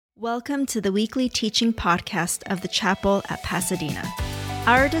Welcome to the weekly teaching podcast of the chapel at Pasadena.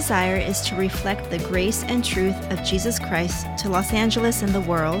 Our desire is to reflect the grace and truth of Jesus Christ to Los Angeles and the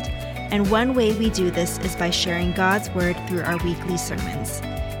world, and one way we do this is by sharing God's word through our weekly sermons.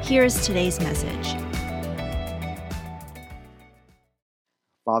 Here is today's message.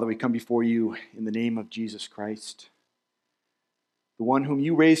 Father, we come before you in the name of Jesus Christ, the one whom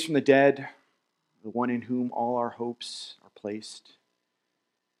you raised from the dead, the one in whom all our hopes are placed,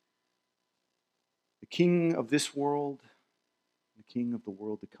 the King of this world, the King of the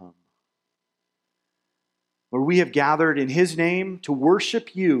world to come. Lord, we have gathered in his name to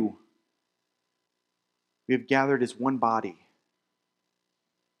worship you. We have gathered as one body.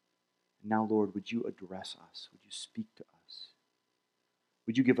 And now, Lord, would you address us? Would you speak to us?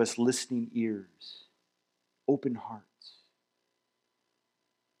 Would you give us listening ears, open hearts?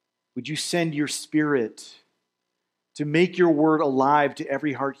 Would you send your Spirit to make your word alive to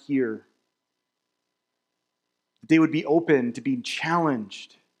every heart here? That they would be open to being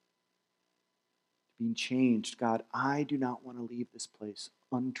challenged, being changed. God, I do not want to leave this place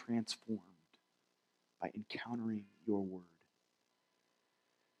untransformed by encountering your word.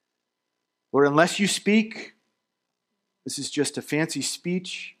 Lord, unless you speak, this is just a fancy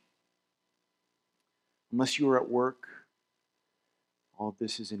speech. Unless you are at work, all of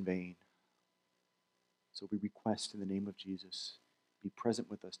this is in vain. So we request in the name of Jesus, be present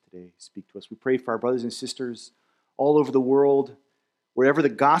with us today. Speak to us. We pray for our brothers and sisters all over the world. Wherever the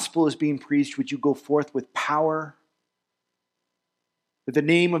gospel is being preached, would you go forth with power? That the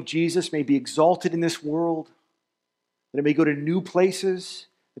name of Jesus may be exalted in this world. That it may go to new places.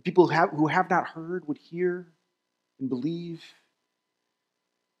 That people who have not heard would hear and believe.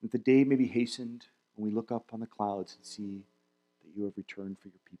 That the day may be hastened when we look up on the clouds and see that you have returned for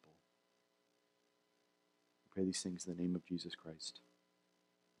your people. We pray these things in the name of Jesus Christ.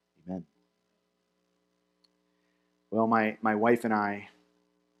 Amen. Well, my wife and I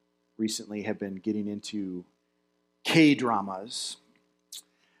recently have been getting into K-dramas. If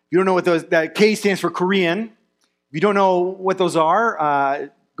you don't know what that K stands for Korean. If you don't know what those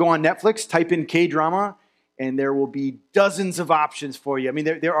are, go on Netflix, type in K-drama, and there will be dozens of options for you. I mean,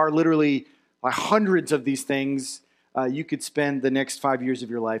 there are literally hundreds of these things. You could spend the next 5 years of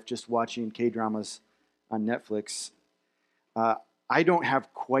your life just watching K-dramas on Netflix. I don't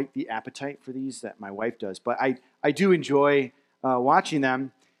have quite the appetite for these that my wife does, but I do enjoy watching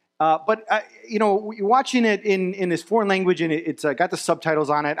them. But watching it in this foreign language, and it's got the subtitles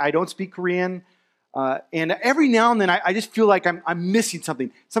on it. I don't speak Korean, and every now and then I just feel like I'm missing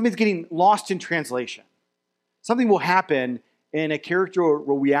something. Something's getting lost in translation. Something will happen, and a character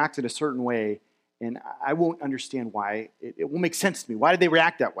will react in a certain way, and I won't understand why. It won't make sense to me. Why did they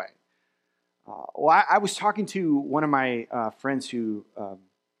react that way? I was talking to one of my friends who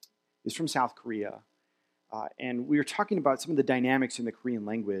is from South Korea, and we were talking about some of the dynamics in the Korean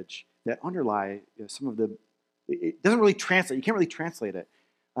language that underlie some of the. It doesn't really translate. You can't really translate it.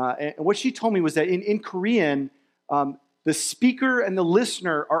 And what she told me was that in Korean, the speaker and the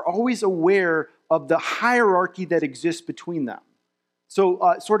listener are always aware of the hierarchy that exists between them.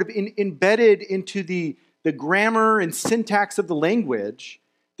 So sort of embedded into the grammar and syntax of the language,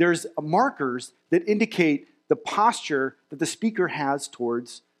 there's markers that indicate the posture that the speaker has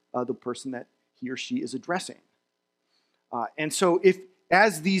towards the person that he or she is addressing. And so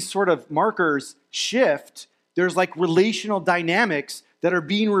as these sort of markers shift, there's like relational dynamics that are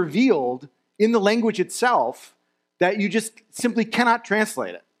being revealed in the language itself that you just simply cannot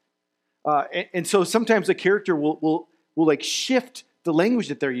translate it. And so sometimes a character will like shift the language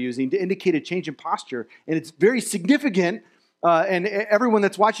that they're using to indicate a change in posture, and it's very significant. And everyone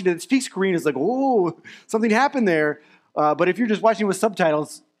that's watching it that speaks Korean is like, oh, something happened there. But if you're just watching with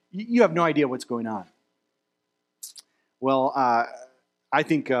subtitles, you have no idea what's going on. Well, I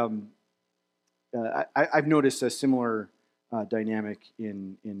think I've noticed a similar dynamic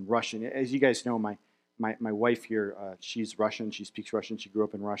in Russian. As you guys know, my wife here, she's Russian. She speaks Russian. She grew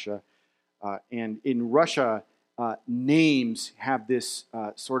up in Russia. And in Russia, names have this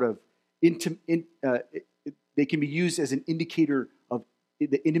sort of they can be used as an indicator of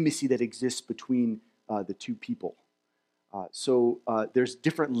the intimacy that exists between the two people. So there's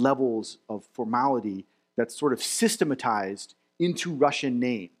different levels of formality that's sort of systematized into Russian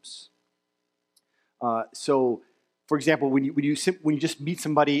names. So, for example, when you just meet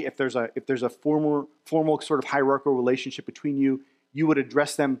somebody, if there's a formal sort of hierarchical relationship between you, you would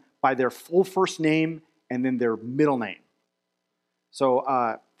address them by their full first name and then their middle name. So,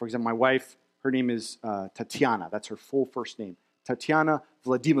 for example, my wife. Her name is Tatiana. That's her full first name. Tatiana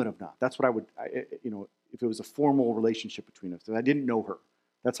Vladimirovna. That's what I would, if it was a formal relationship between us. I didn't know her.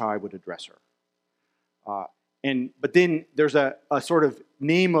 That's how I would address her. But then there's a sort of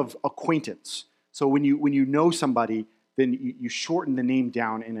name of acquaintance. So when you know somebody, then you shorten the name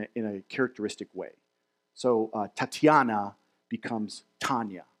down in a characteristic way. So Tatiana becomes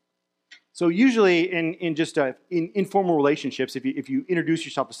Tanya. So usually in just in informal relationships, if you introduce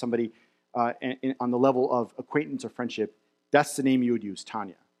yourself to somebody on the level of acquaintance or friendship, that's the name you would use,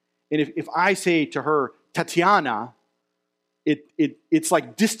 Tanya. And if I say to her Tatiana, it's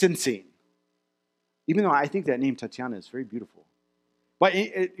like distancing. Even though I think that name Tatiana is very beautiful. But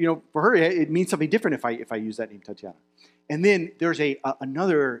for her, it means something different if I use that name Tatiana. And then there's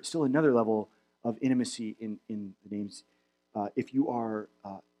another level of intimacy in the names. If you are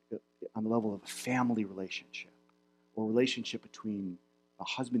on the level of a family relationship or relationship between a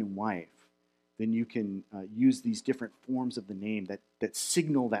husband and wife, then you can use these different forms of the name that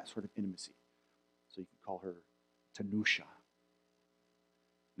signal that sort of intimacy. So you can call her Tanusha.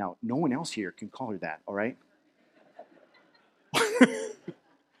 Now, no one else here can call her that, all right?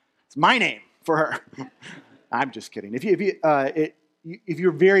 It's my name for her. I'm just kidding. If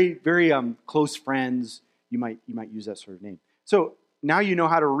you're very, very close friends, you might use that sort of name. So now you know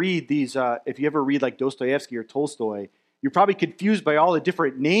how to read these. If you ever read like Dostoevsky or Tolstoy, you're probably confused by all the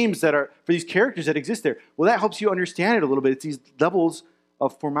different names that are for these characters that exist there. Well, that helps you understand it a little bit. It's these levels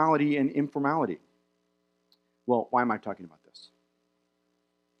of formality and informality. Well, why am I talking about this?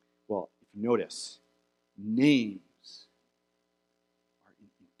 Well, if you notice, names are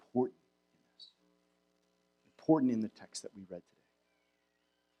important in this. Important in the text that we read today.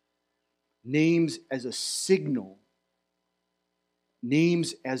 Names as a signal.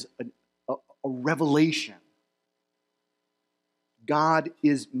 Names as a revelation. God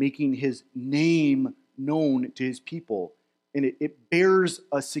is making his name known to his people. And it bears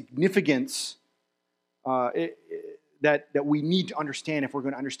a significance that we need to understand if we're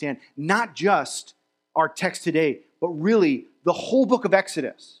going to understand not just our text today, but really the whole book of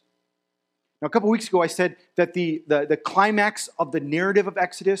Exodus. Now, a couple weeks ago, I said that the climax of the narrative of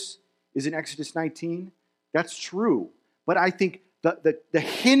Exodus is in Exodus 19. That's true. But I think the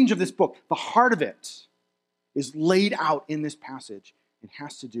hinge of this book, the heart of it, is laid out in this passage and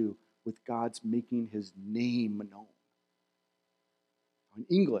has to do with God's making his name known. In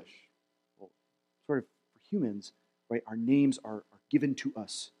English, well, sort of for humans, right, our names are given to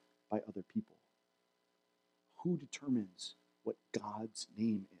us by other people. Who determines what God's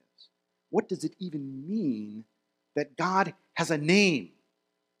name is? What does it even mean that God has a name?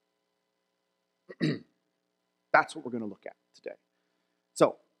 That's what we're going to look at today.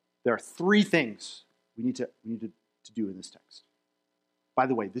 So, there are three things we need to do in this text. By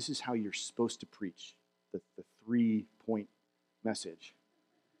the way, this is how you're supposed to preach the 3-point message.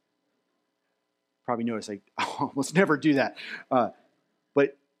 Probably notice I almost never do that.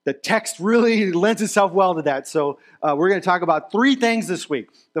 But the text really lends itself well to that. So we're going to talk about three things this week.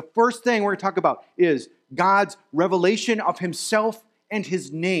 The first thing we're going to talk about is God's revelation of himself and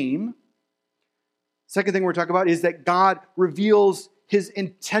his name. Second thing we're talking about is that God reveals his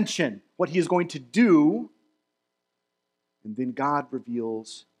intention, what he is going to do. And then God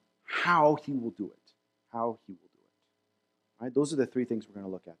reveals how he will do it. How he will do it. All right, those are the three things we're going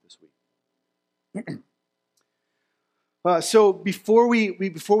to look at this week. So before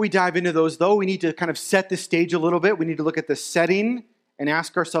we dive into those, though, we need to kind of set the stage a little bit. We need to look at the setting and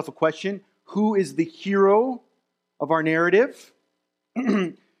ask ourselves a question. Who is the hero of our narrative?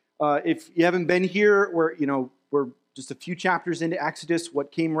 If you haven't been here, we're just a few chapters into Exodus.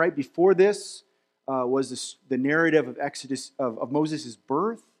 What came right before this was the narrative of Exodus, of Moses'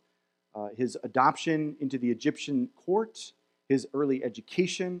 birth, his adoption into the Egyptian court, his early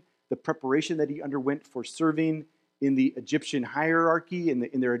education, the preparation that he underwent for serving in the Egyptian hierarchy,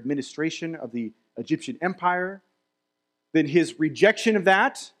 in their administration of the Egyptian empire, then his rejection of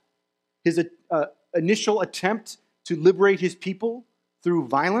that, his initial attempt to liberate his people through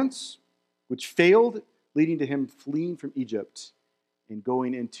violence, which failed, leading to him fleeing from Egypt and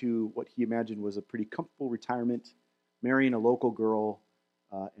going into what he imagined was a pretty comfortable retirement, marrying a local girl,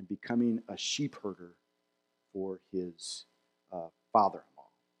 and becoming a sheep herder for his father-in-law.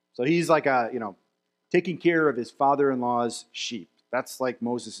 So he's like taking care of his father-in-law's sheep. That's like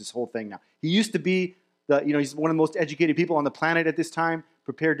Moses' whole thing now. He used to be he's one of the most educated people on the planet at this time,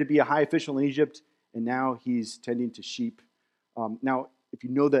 prepared to be a high official in Egypt, and now he's tending to sheep. Now, if you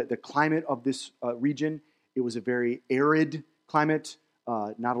know the climate of this region, it was a very arid climate,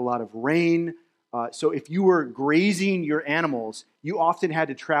 not a lot of rain. So if you were grazing your animals, you often had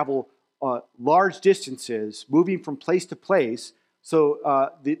to travel large distances, moving from place to place.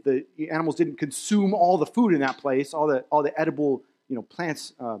 So the animals didn't consume all the food in that place, all the edible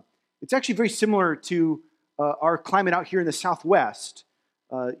plants. It's actually very similar to our climate out here in the Southwest.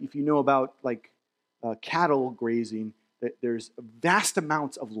 If you know about cattle grazing, there's vast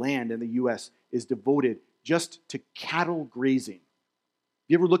amounts of land in the U.S. is devoted just to cattle grazing. If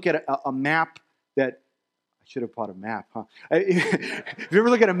you ever look at a map that, I should have brought a map, huh? If you ever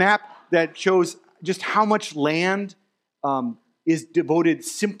look at a map that shows just how much land is devoted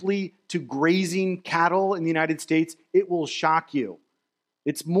simply to grazing cattle in the United States, it will shock you.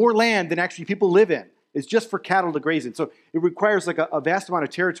 It's more land than actually people live in. It's just for cattle to graze in. So it requires a vast amount of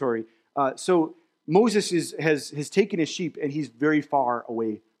territory. So Moses has taken his sheep, and he's very far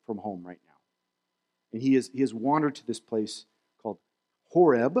away from home right now. And he has wandered to this place called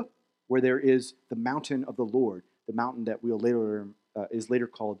Horeb, where there is the mountain of the Lord, the mountain that is later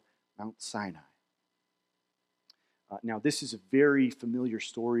called Mount Sinai. Now, this is a very familiar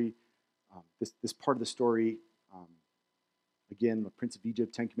story. This part of the story, again, the Prince of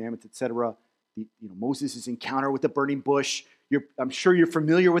Egypt, Ten Commandments, etc. Moses' encounter with the burning bush. I'm sure you're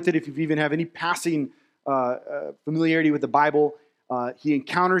familiar with it if you even have any passing familiarity with the Bible. He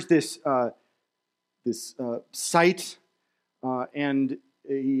encounters this sight, and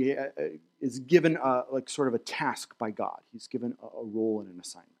he is given sort of a task by God. He's given a role and an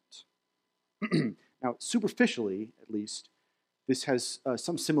assignment. Now, superficially, at least, this has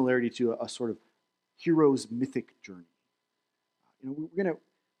some similarity to a sort of hero's mythic journey.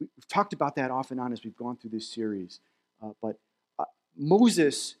 We've talked about that off and on as we've gone through this series. But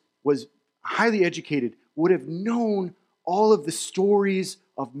Moses was highly educated, would have known all of the stories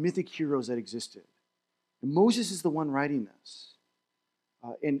of mythic heroes that existed. And Moses is the one writing this.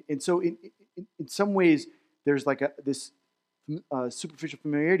 And so in some ways, there's this superficial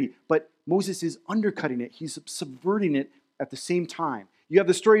familiarity, but Moses is undercutting it. He's subverting it at the same time. You have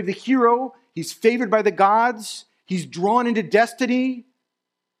the story of the hero. He's favored by the gods. He's drawn into destiny,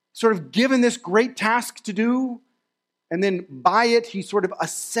 sort of given this great task to do, and then by it, he sort of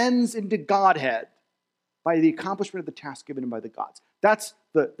ascends into Godhead by the accomplishment of the task given him by the gods. That's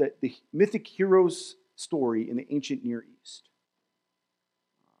the mythic hero's story in the ancient Near East.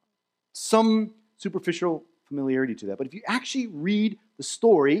 Some superficial familiarity to that. But if you actually read the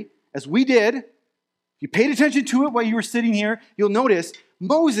story, as we did, if you paid attention to it while you were sitting here, you'll notice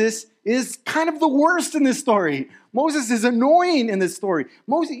Moses is kind of the worst in this story. Moses is annoying in this story.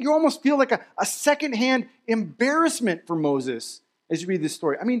 Moses, you almost feel like a secondhand embarrassment for Moses as you read this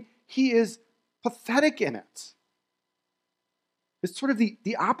story. I mean, he is pathetic in it. It's sort of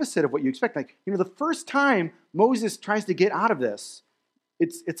the opposite of what you expect. The first time Moses tries to get out of this,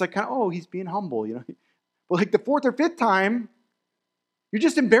 it's like, he's being humble, But the fourth or fifth time, you're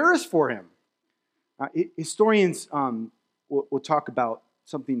just embarrassed for him. Historians will talk about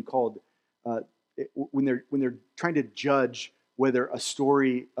something called when they're trying to judge whether a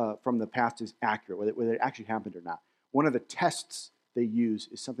story from the past is accurate, whether it actually happened or not. One of the tests they use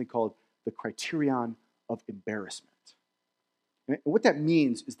is something called the criterion of embarrassment. And what that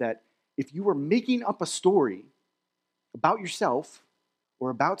means is that if you were making up a story about yourself or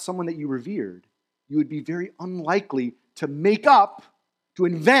about someone that you revered, you would be very unlikely to make up, to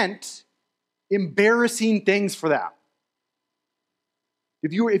invent embarrassing things for that.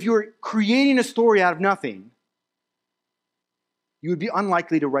 If you were creating a story out of nothing, you would be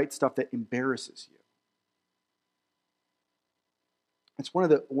unlikely to write stuff that embarrasses you. It's one of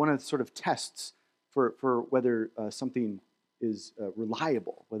the sort of tests for whether something is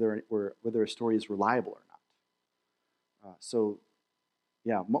reliable, whether a story is reliable or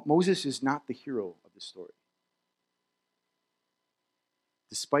not. Moses is not the hero of the story.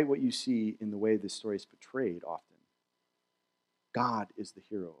 Despite what you see in the way this story is portrayed often, God is the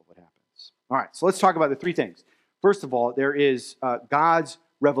hero of what happens. All right, so let's talk about the three things. First of all, there is God's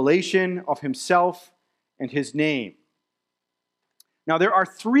revelation of himself and his name. Now, there are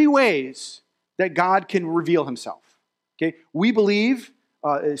three ways that God can reveal himself. Okay, we believe,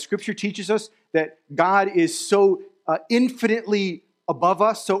 Scripture teaches us, that God is so infinitely above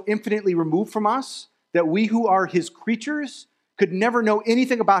us, so infinitely removed from us, that we who are his creatures could never know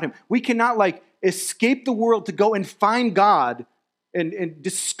anything about him. We cannot escape the world to go and find God and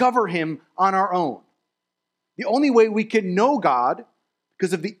discover him on our own. The only way we can know God,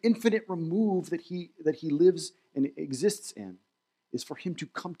 because of the infinite remove that he lives and exists in, is for him to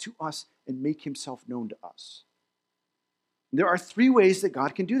come to us and make himself known to us. There are three ways that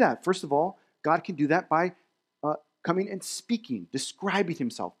God can do that. First of all, God can do that by coming and speaking, describing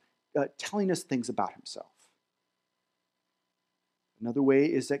himself, telling us things about himself. Another way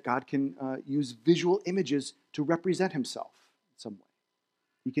is that God can use visual images to represent himself in some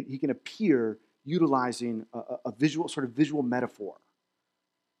way. He can appear utilizing a visual, sort of visual metaphor.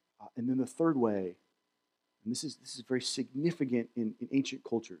 And then the third way, and this is very significant in ancient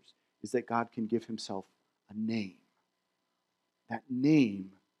cultures, is that God can give himself a name. That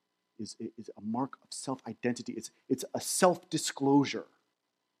name is a mark of self-identity. It's a self-disclosure.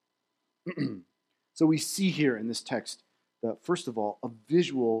 So we see here in this text, first of all, a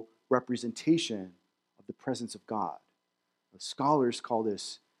visual representation of the presence of God. Scholars call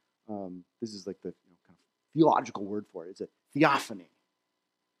this, this is like the kind of theological word for it. It's a theophany.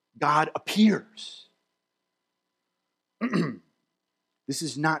 God appears. This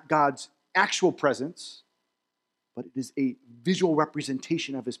is not God's actual presence, but it is a visual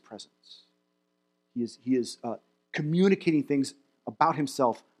representation of his presence. He is communicating things about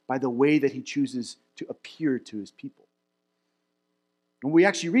himself by the way that he chooses to appear to his people. And what we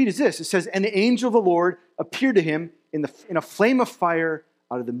actually read is this. It says, and the angel of the Lord appeared to him in a flame of fire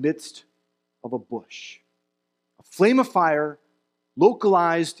out of the midst of a bush. A flame of fire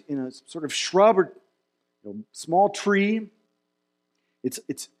localized in a sort of shrub or small tree.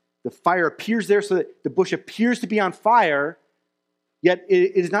 The fire appears there so that the bush appears to be on fire, yet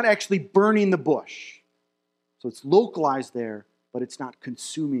it is not actually burning the bush. So it's localized there, but it's not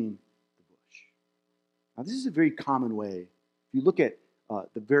consuming the bush. Now, this is a very common way. If you look at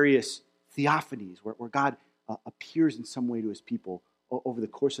the various theophanies where God appears in some way to his people over the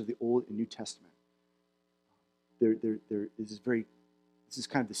course of the Old and New Testament, this is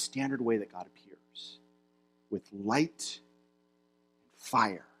kind of the standard way that God appears, with light and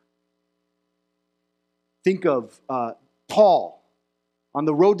fire. Think of Paul on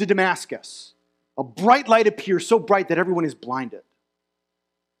the road to Damascus. A bright light appears, so bright that everyone is blinded.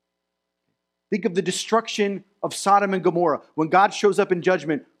 Think of the destruction of Sodom and Gomorrah. When God shows up in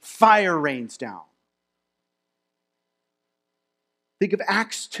judgment, fire rains down. Think of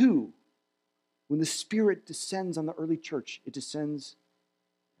Acts 2. When the Spirit descends on the early church, it descends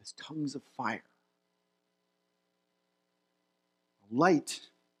as tongues of fire. Light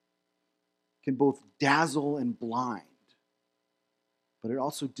can both dazzle and blind, but it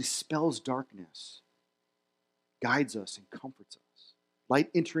also dispels darkness, guides us, and comforts us. Light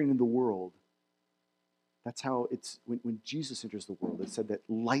entering in the world, that's how it's, when Jesus enters the world, it said that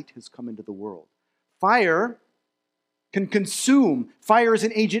light has come into the world. Fire can consume. Fire is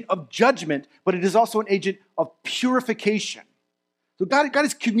an agent of judgment, but it is also an agent of purification. So God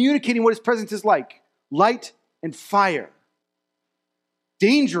is communicating what his presence is like. Light and fire.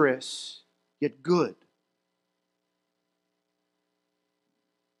 Dangerous, yet good.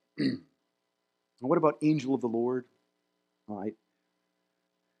 And what about angel of the Lord? I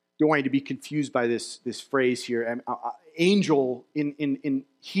don't want you to be confused by this phrase here. Angel in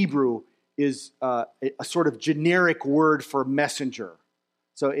Hebrew is a sort of generic word for messenger.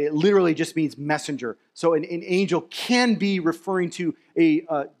 So it literally just means messenger. So an angel can be referring to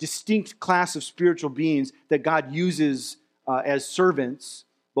a distinct class of spiritual beings that God uses as servants,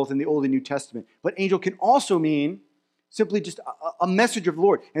 both in the Old and New Testament. But angel can also mean simply just a messenger of the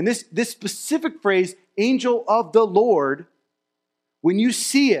Lord. And this specific phrase, angel of the Lord, when you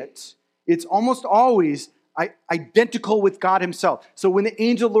see it, it's almost always identical with God himself. So when the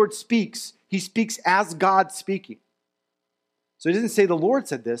angel of the Lord speaks, he speaks as God speaking. So he doesn't say the Lord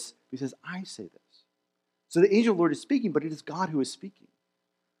said this, he says, I say this. So the angel of the Lord is speaking, but it is God who is speaking.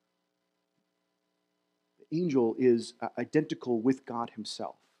 The angel is identical with God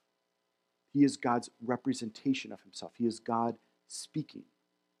himself. He is God's representation of himself. He is God speaking.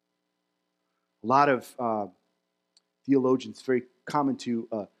 A lot of theologians, very common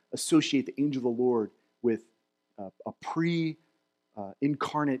to associate the angel of the Lord with a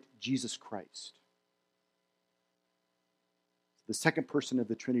pre-incarnate Jesus Christ. The second person of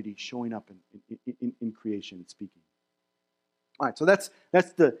the Trinity showing up in creation and speaking. All right, so that's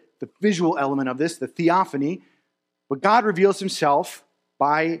the visual element of this, the theophany. But God reveals himself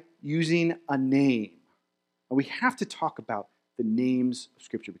by using a name. And we have to talk about the names of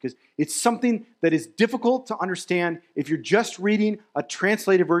Scripture because it's something that is difficult to understand if you're just reading a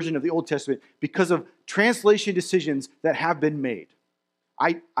translated version of the Old Testament because of translation decisions that have been made.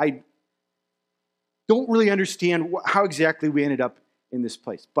 I don't really understand how exactly we ended up in this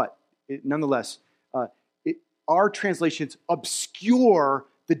place, but nonetheless, our translations obscure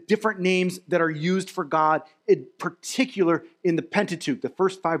the different names that are used for God, in particular in the Pentateuch, the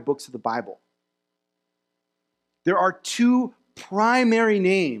first 5 books of the Bible. There are 2 primary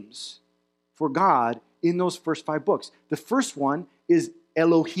names for God in those first 5 books. The first one is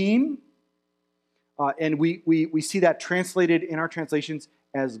Elohim, and we see that translated in our translations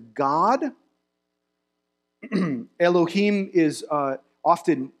as God. Elohim is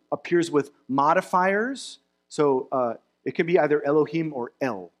often appears with modifiers. So it can be either Elohim or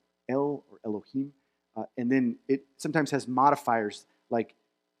El or Elohim. And then it sometimes has modifiers like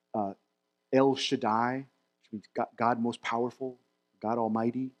El Shaddai, which means God most powerful, God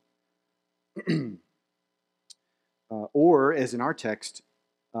Almighty. Or, as in our text,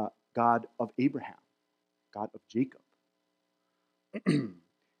 God of Abraham, God of Jacob.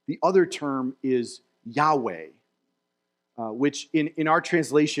 The other term is Yahweh, which in our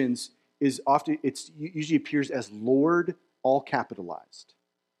translations is often, it usually appears as Lord, all capitalized.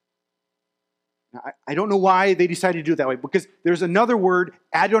 Now, I don't know why they decided to do it that way, because there's another word,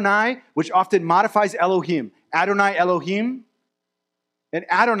 Adonai, which often modifies Elohim. Adonai Elohim. And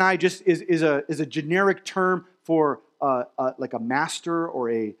Adonai just is a generic term for like a master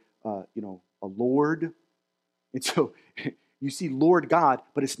or a Lord. And so you see Lord God,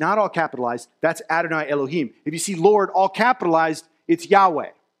 but it's not all capitalized. That's Adonai Elohim. If you see Lord all capitalized, it's Yahweh.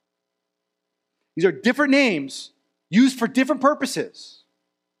 These are different names used for different purposes.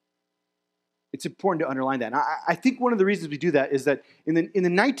 It's important to underline that. And I think one of the reasons we do that is that in the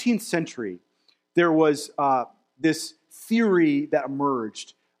 19th century, there was this theory that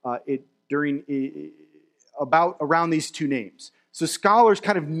emerged around these two names. So scholars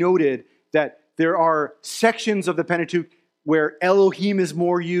kind of noted that there are sections of the Pentateuch where Elohim is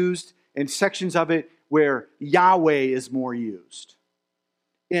more used and sections of it where Yahweh is more used.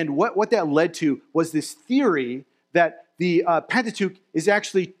 And what that led to was this theory that the Pentateuch is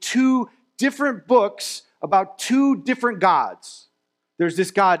actually two different books about two different gods. There's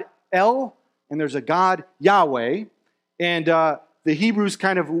this God El, and there's a God Yahweh. And the Hebrews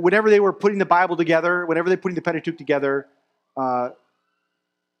kind of, whenever they were putting the Bible together, whenever they were putting the Pentateuch together,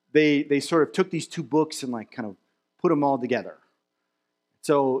 they sort of took these two books and like kind of put them all together.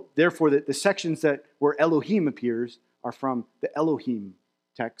 So therefore, the sections where Elohim appears are from the Elohim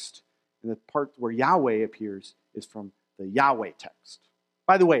text, and the part where Yahweh appears is from the Yahweh text.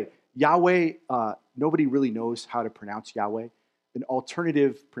 By the way, Yahweh, nobody really knows how to pronounce Yahweh. An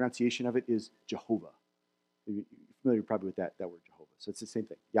alternative pronunciation of it is Jehovah. You're familiar probably with that word Jehovah. So it's the same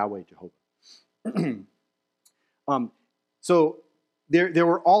thing, Yahweh, Jehovah. So there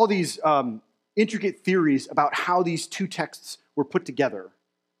were all these intricate theories about how these two texts were put together.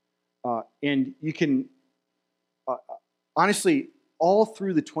 And you can, honestly, all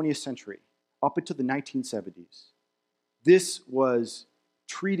through the 20th century, up until the 1970s, this was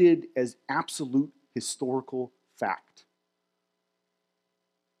treated as absolute historical fact.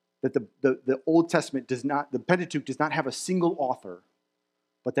 That the Old Testament the Pentateuch does not have a single author,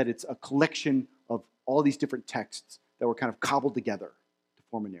 but that it's a collection of all these different texts that were kind of cobbled together to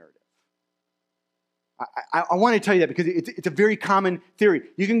form a narrative. I want to tell you that because it's a very common theory.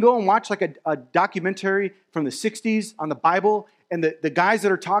 You can go and watch like a documentary from the 60s on the Bible, and the guys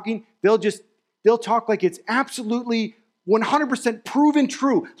that are talking, they'll talk like it's absolutely 100% proven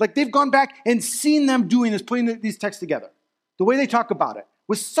true. Like they've gone back and seen them doing this, putting these texts together. The way they talk about it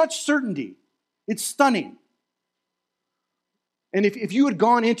with such certainty, it's stunning. And if you had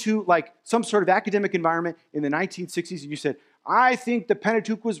gone into like some sort of academic environment in the 1960s and you said, I think the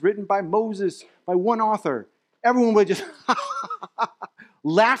Pentateuch was written by Moses, by one author, everyone would just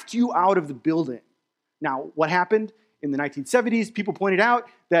laughed you out of the building. Now, what happened in the 1970s? People pointed out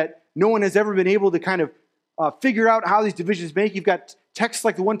that no one has ever been able to kind of figure out how these divisions make. You've got texts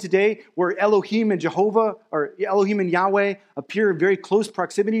like the one today where Elohim and Jehovah, or Elohim and Yahweh, appear in very close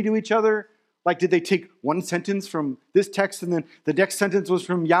proximity to each other. Like, did they take one sentence from this text and then the next sentence was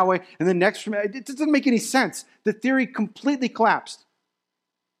from Yahweh and then next from... It doesn't make any sense. The theory completely collapsed.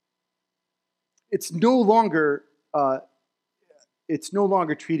 It's no longer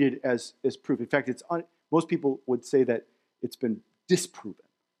treated as proof. In fact, most people would say that it's been disproven.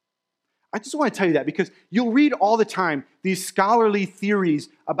 I just want to tell you that because you'll read all the time these scholarly theories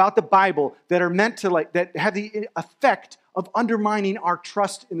about the Bible that are meant to that have the effect of undermining our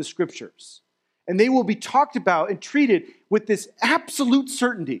trust in the Scriptures. And they will be talked about and treated with this absolute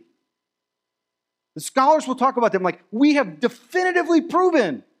certainty. The scholars will talk about them like, we have definitively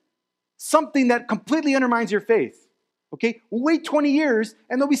proven something that completely undermines your faith. Okay? We'll wait 20 years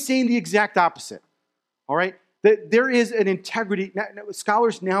and they'll be saying the exact opposite. All right? That there is an integrity.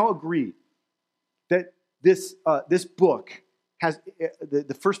 Scholars now agree that this book has,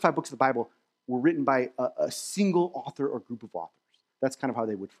 the first 5 books of the Bible were written by a single author or group of authors. That's kind of how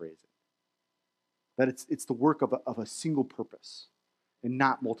they would phrase it. That it's the work of a single purpose and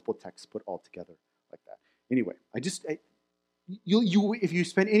not multiple texts put all together like that. Anyway, if you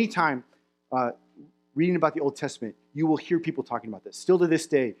spend any time reading about the Old Testament, you will hear people talking about this. Still to this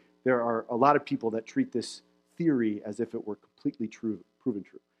day, there are a lot of people that treat this theory as if it were completely proven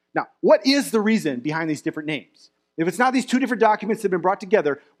true. Now, what is the reason behind these different names? If it's not these two different documents that have been brought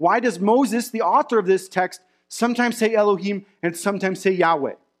together, why does Moses, the author of this text, sometimes say Elohim and sometimes say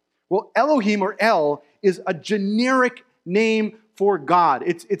Yahweh? Well, Elohim, or El, is a generic name for God.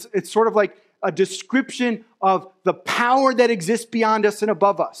 It's sort of like a description of the power that exists beyond us and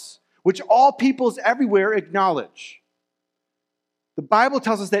above us, which all peoples everywhere acknowledge. The Bible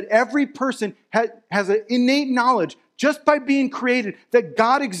tells us that every person has an innate knowledge just by being created that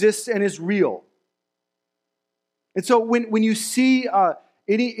God exists and is real. And so when you see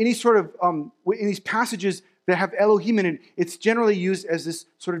any sort of, in these passages that have Elohim in it, it's generally used as this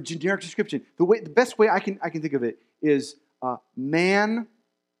sort of generic description. The best way I can think of it is man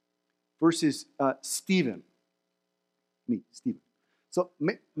versus Stephen. Me, Stephen. So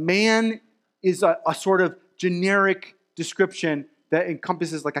man is a sort of generic description that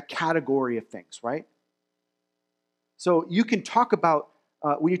encompasses like a category of things, right? So you can talk about,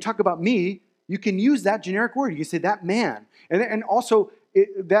 when you talk about me, you can use that generic word. You can say that man. And also,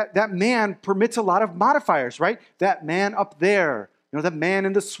 that man permits a lot of modifiers, right? That man up there, the man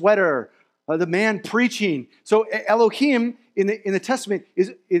in the sweater, the man preaching. So Elohim in the Testament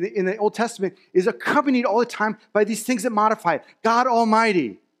in the Old Testament is accompanied all the time by these things that modify it. God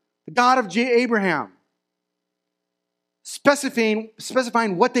Almighty, the God of Abraham,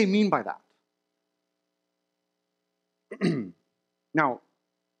 specifying what they mean by that. Now,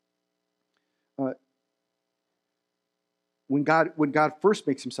 when God first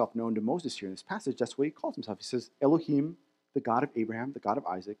makes himself known to Moses here in this passage, that's what he calls himself. He says, Elohim, the God of Abraham, the God of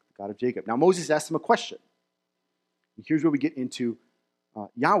Isaac, the God of Jacob. Now, Moses asks him a question. And here's where we get into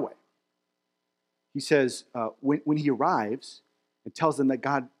Yahweh. He says, when he arrives and tells them that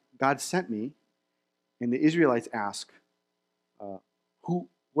God sent me, and the Israelites ask,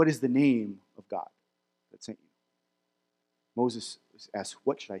 what is the name of God that sent you? Moses asks,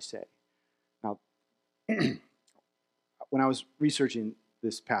 what should I say? Now, when I was researching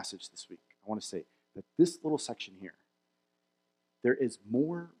this passage this week, I want to say that this little section here, there is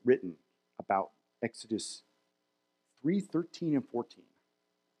more written about Exodus 3, 13, and 14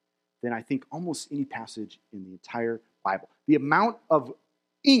 than I think almost any passage in the entire Bible. The amount of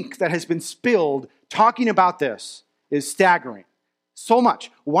ink that has been spilled talking about this is staggering. So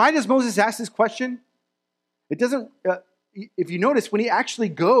much. Why does Moses ask this question? It doesn't, if you notice, when he actually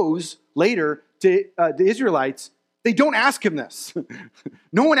goes later to the Israelites, they don't ask him this.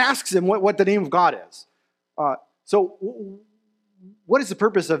 No one asks him what the name of God is. So what is the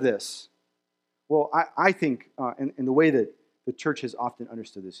purpose of this? Well, I think, in the way that the church has often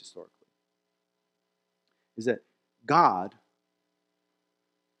understood this historically, is that God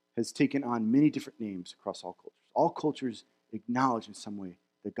has taken on many different names across all cultures. All cultures acknowledge in some way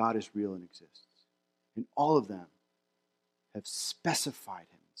that God is real and exists. And all of them have specified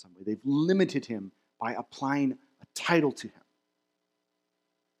him in some way. They've limited him by applying a title to him.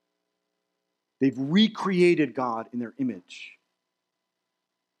 They've recreated God in their image.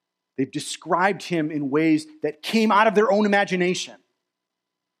 They've described him in ways that came out of their own imagination.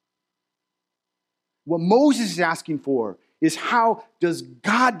 What Moses is asking for is, how does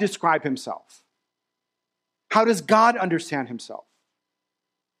God describe himself? How does God understand himself?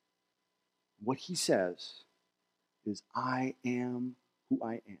 What he says is, I am who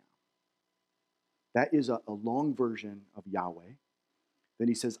I am. That is a long version of Yahweh. Then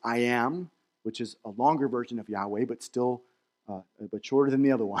he says, I am, which is a longer version of Yahweh, but still, but shorter than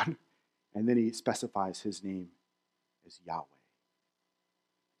the other one. And then he specifies his name as Yahweh.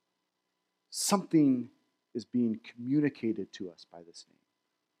 Something is being communicated to us by this name.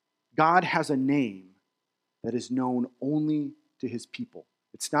 God has a name that is known only to his people.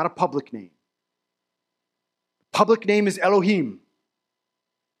 It's not a public name. The public name is Elohim.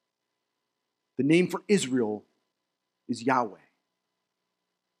 The name for Israel is Yahweh.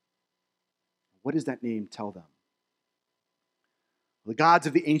 What does that name tell them? The gods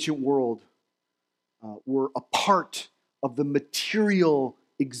of the ancient world were a part of the material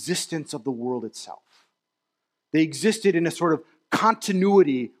existence of the world itself. They existed in a sort of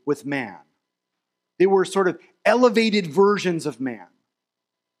continuity with man. They were sort of elevated versions of man.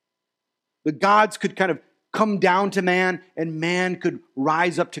 The gods could kind of come down to man, and man could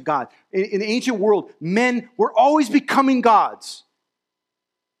rise up to God. In the ancient world, men were always becoming gods.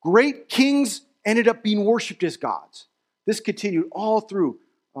 Great kings ended up being worshipped as gods. This continued all through,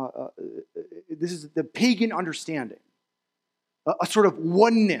 this is the pagan understanding, a sort of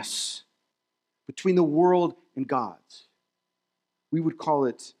oneness between the world and gods. We would call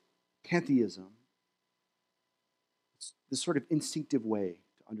it pantheism. It's this sort of instinctive way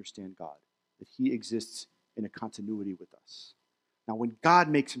to understand God, that he exists in a continuity with us. Now, when God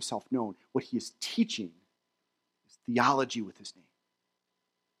makes himself known, what he is teaching is theology with his name.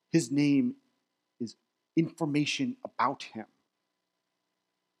 His name is information about him.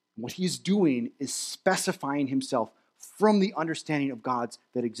 What he is doing is specifying himself from the understanding of God's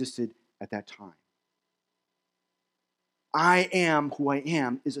that existed at that time. I am who I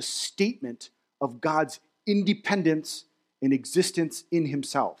am is a statement of God's independence and existence in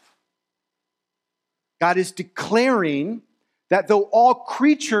himself. God is declaring that though all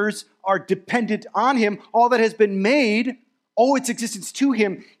creatures are dependent on him, all that has been made owe its existence to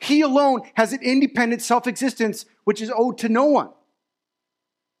him, he alone has an independent self-existence which is owed to no one.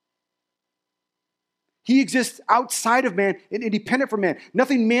 He exists outside of man and independent from man.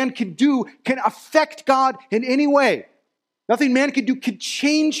 Nothing man can do can affect God in any way. Nothing man can do can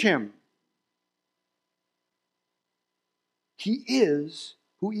change him. He is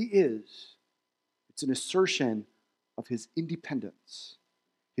who he is. It's an assertion of his independence,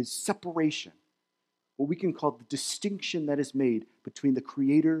 his separation, what we can call the distinction that is made between the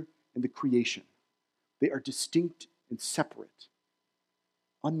creator and the creation. They are distinct and separate,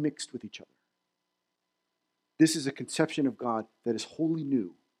 unmixed with each other. This is a conception of God that is wholly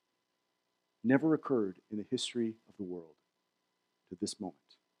new, never occurred in the history of the world to this moment.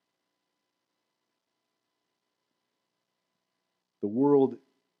 The world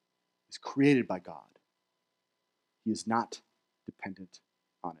is created by God. He is not dependent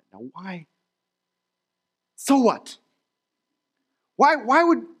on it. Now, why? So what? Why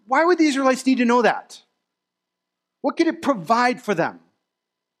would the Israelites need to know that? What could it provide for them?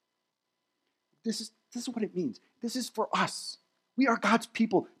 This is what it means. This is for us. We are God's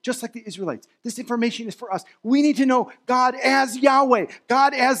people, just like the Israelites. This information is for us. We need to know God as Yahweh,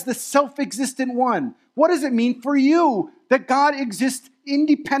 God as the self-existent one. What does it mean for you that God exists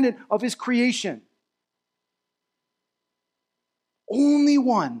independent of his creation? Only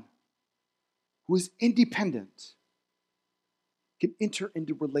one who is independent can enter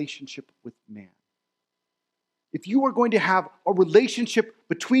into relationship with man. If you are going to have a relationship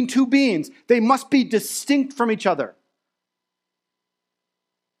between two beings, they must be distinct from each other.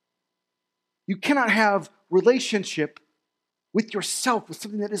 You cannot have relationship with yourself, with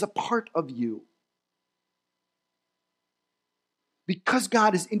something that is a part of you. Because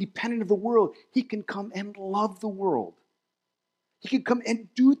God is independent of the world, he can come and love the world. He can come and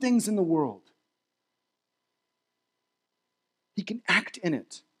do things in the world. He can act in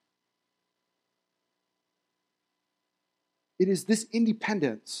it. It is this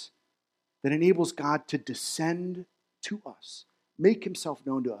independence that enables God to descend to us, make himself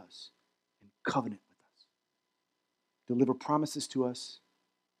known to us, and covenant with us, deliver promises to us,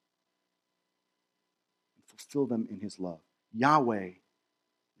 and fulfill them in his love. Yahweh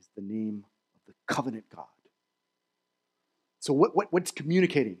is the name of the covenant God. So what's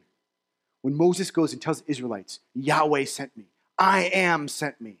communicating? When Moses goes and tells the Israelites, Yahweh sent me, I am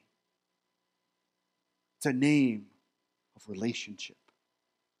sent me. It's a name of relationship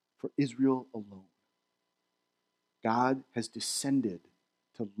for Israel alone. God has descended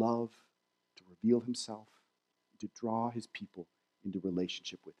to love, to reveal himself, to draw his people into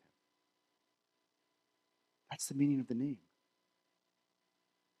relationship with him. That's the meaning of the name.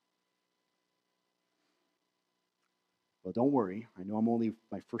 Well, don't worry. I know I'm only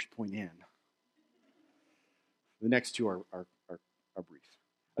my first point in. The next two are brief.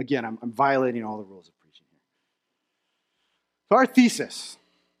 Again, I'm violating all the rules of preaching here. So our thesis,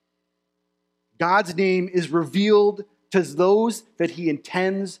 God's name is revealed to those that he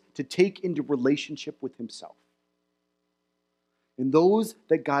intends to take into relationship with himself. And those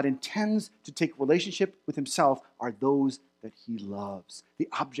that God intends to take relationship with himself are those that he loves, the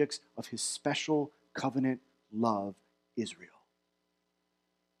objects of his special covenant love, Israel.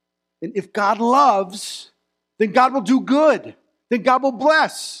 And if God loves, then God will do good. Then God will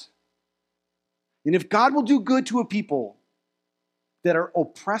bless. And if God will do good to a people that are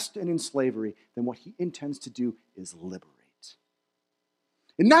oppressed and in slavery, then what he intends to do is liberate.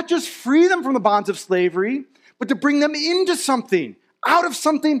 And not just free them from the bonds of slavery, but to bring them into something, out of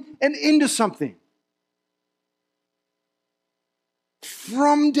something and into something.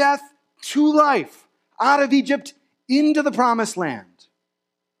 From death to life, out of Egypt into the promised land.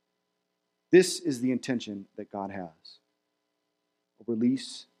 This is the intention that God has. A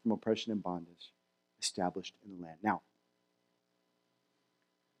release from oppression and bondage established in the land. Now,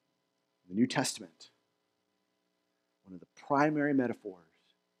 in the New Testament, one of the primary metaphors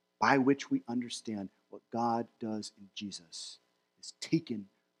by which we understand what God does in Jesus is taken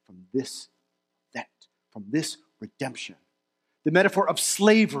from this event, from this redemption. The metaphor of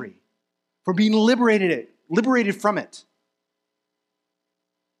slavery, from being liberated from it.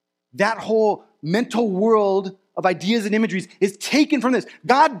 That whole mental world of ideas and imageries is taken from this.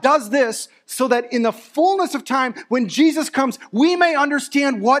 God does this so that in the fullness of time, when Jesus comes, we may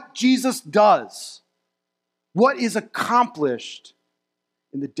understand what Jesus does, what is accomplished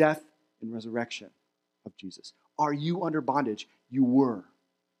in the death and resurrection of Jesus. Are you under bondage? You were.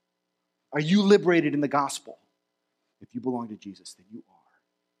 Are you liberated in the gospel? If you belong to Jesus, then you are.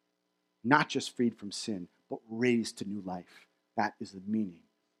 Not just freed from sin, but raised to new life. That is the meaning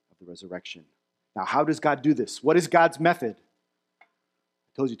of the resurrection. Now, how does God do this? What is God's method? I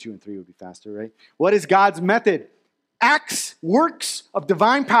told you 2 and 3 would be faster, right? What is God's method? Acts, works of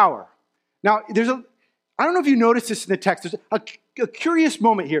divine power. Now, I don't know if you noticed this in the text. There's a curious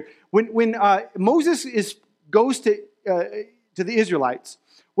moment here. When Moses goes to the Israelites,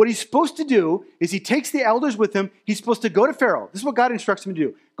 what he's supposed to do is he takes the elders with him. He's supposed to go to Pharaoh. This is what God instructs him to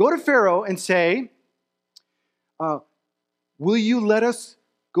do. Go to Pharaoh and say, will you let us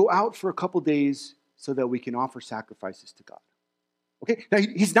go out for a couple days so that we can offer sacrifices to God? Okay, now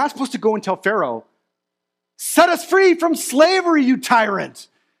he's not supposed to go and tell Pharaoh, set us free from slavery, you tyrant.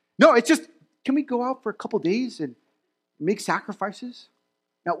 No, it's just, can we go out for a couple days and make sacrifices?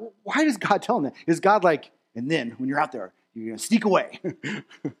 Now, why does God tell him that? Is God like, and then when you're out there, you're going to sneak away?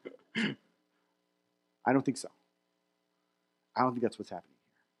 I don't think so. I don't think that's what's happening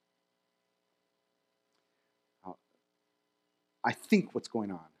here. I think what's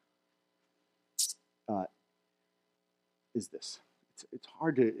going on is this. It's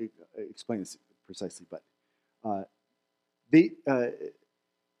hard to explain this precisely, but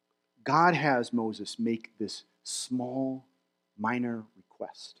God has Moses make this small, minor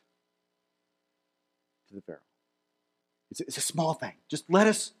request to the Pharaoh. It's a small thing. Just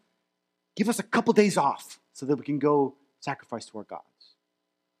give us a couple days off so that we can go sacrifice to our gods.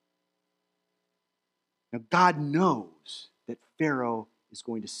 Now, God knows that Pharaoh is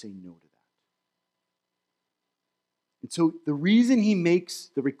going to say no to that. And so the reason he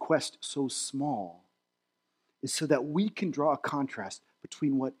makes the request so small is so that we can draw a contrast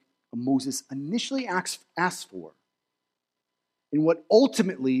between what Moses initially asked for and what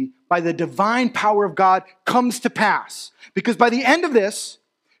ultimately, by the divine power of God, comes to pass. Because by the end of this,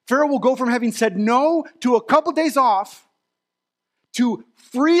 Pharaoh will go from having said no to a couple days off to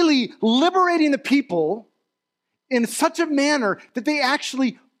freely liberating the people in such a manner that they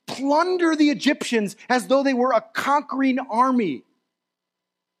actually plunder the Egyptians as though they were a conquering army.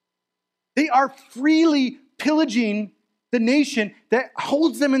 They are freely pillaging the nation that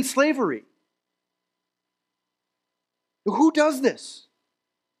holds them in slavery. Who does this?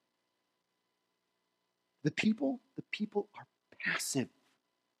 The people are passive.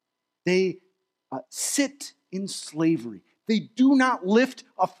 They sit in slavery. They do not lift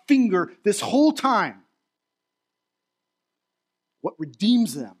a finger this whole time. What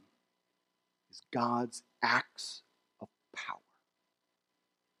redeems them is God's acts of power.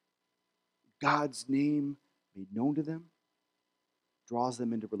 God's name made known to them draws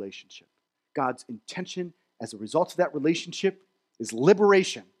them into relationship. God's intention as a result of that relationship is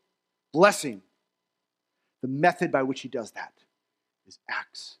liberation, blessing. The method by which he does that is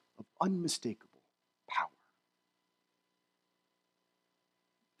acts of unmistakable power.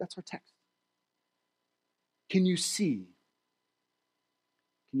 That's our text. Can you see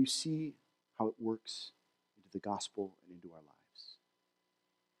how it works into the gospel and into our lives?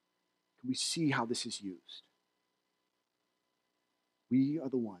 Can we see how this is used? We are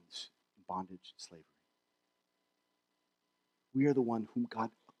the ones in bondage and slavery. We are the one whom God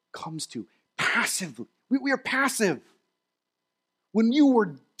comes to passively. We are passive. When you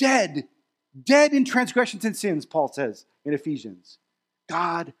were dead in transgressions and sins, Paul says in Ephesians,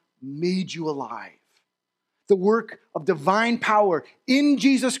 God made you alive. The work of divine power in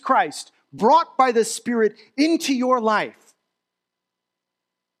Jesus Christ, brought by the Spirit into your life.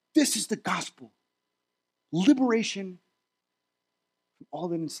 This is the gospel. Liberation from all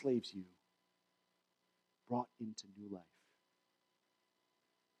that enslaves you, brought into new life.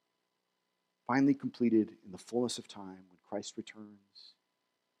 Finally completed in the fullness of time when Christ returns,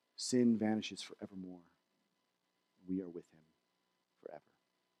 sin vanishes forevermore. We are with him forever.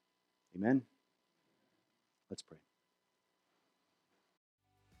 Amen? Let's pray.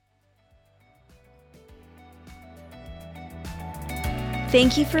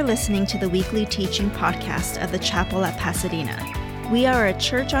 Thank you for listening to the weekly teaching podcast of the Chapel at Pasadena. We are a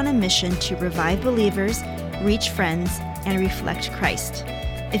church on a mission to revive believers, reach friends, and reflect Christ.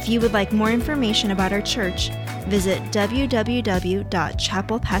 If you would like more information about our church, visit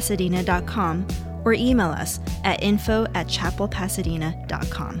www.chapelpasadena.com or email us at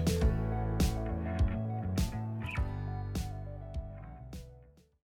info@chapelpasadena.com.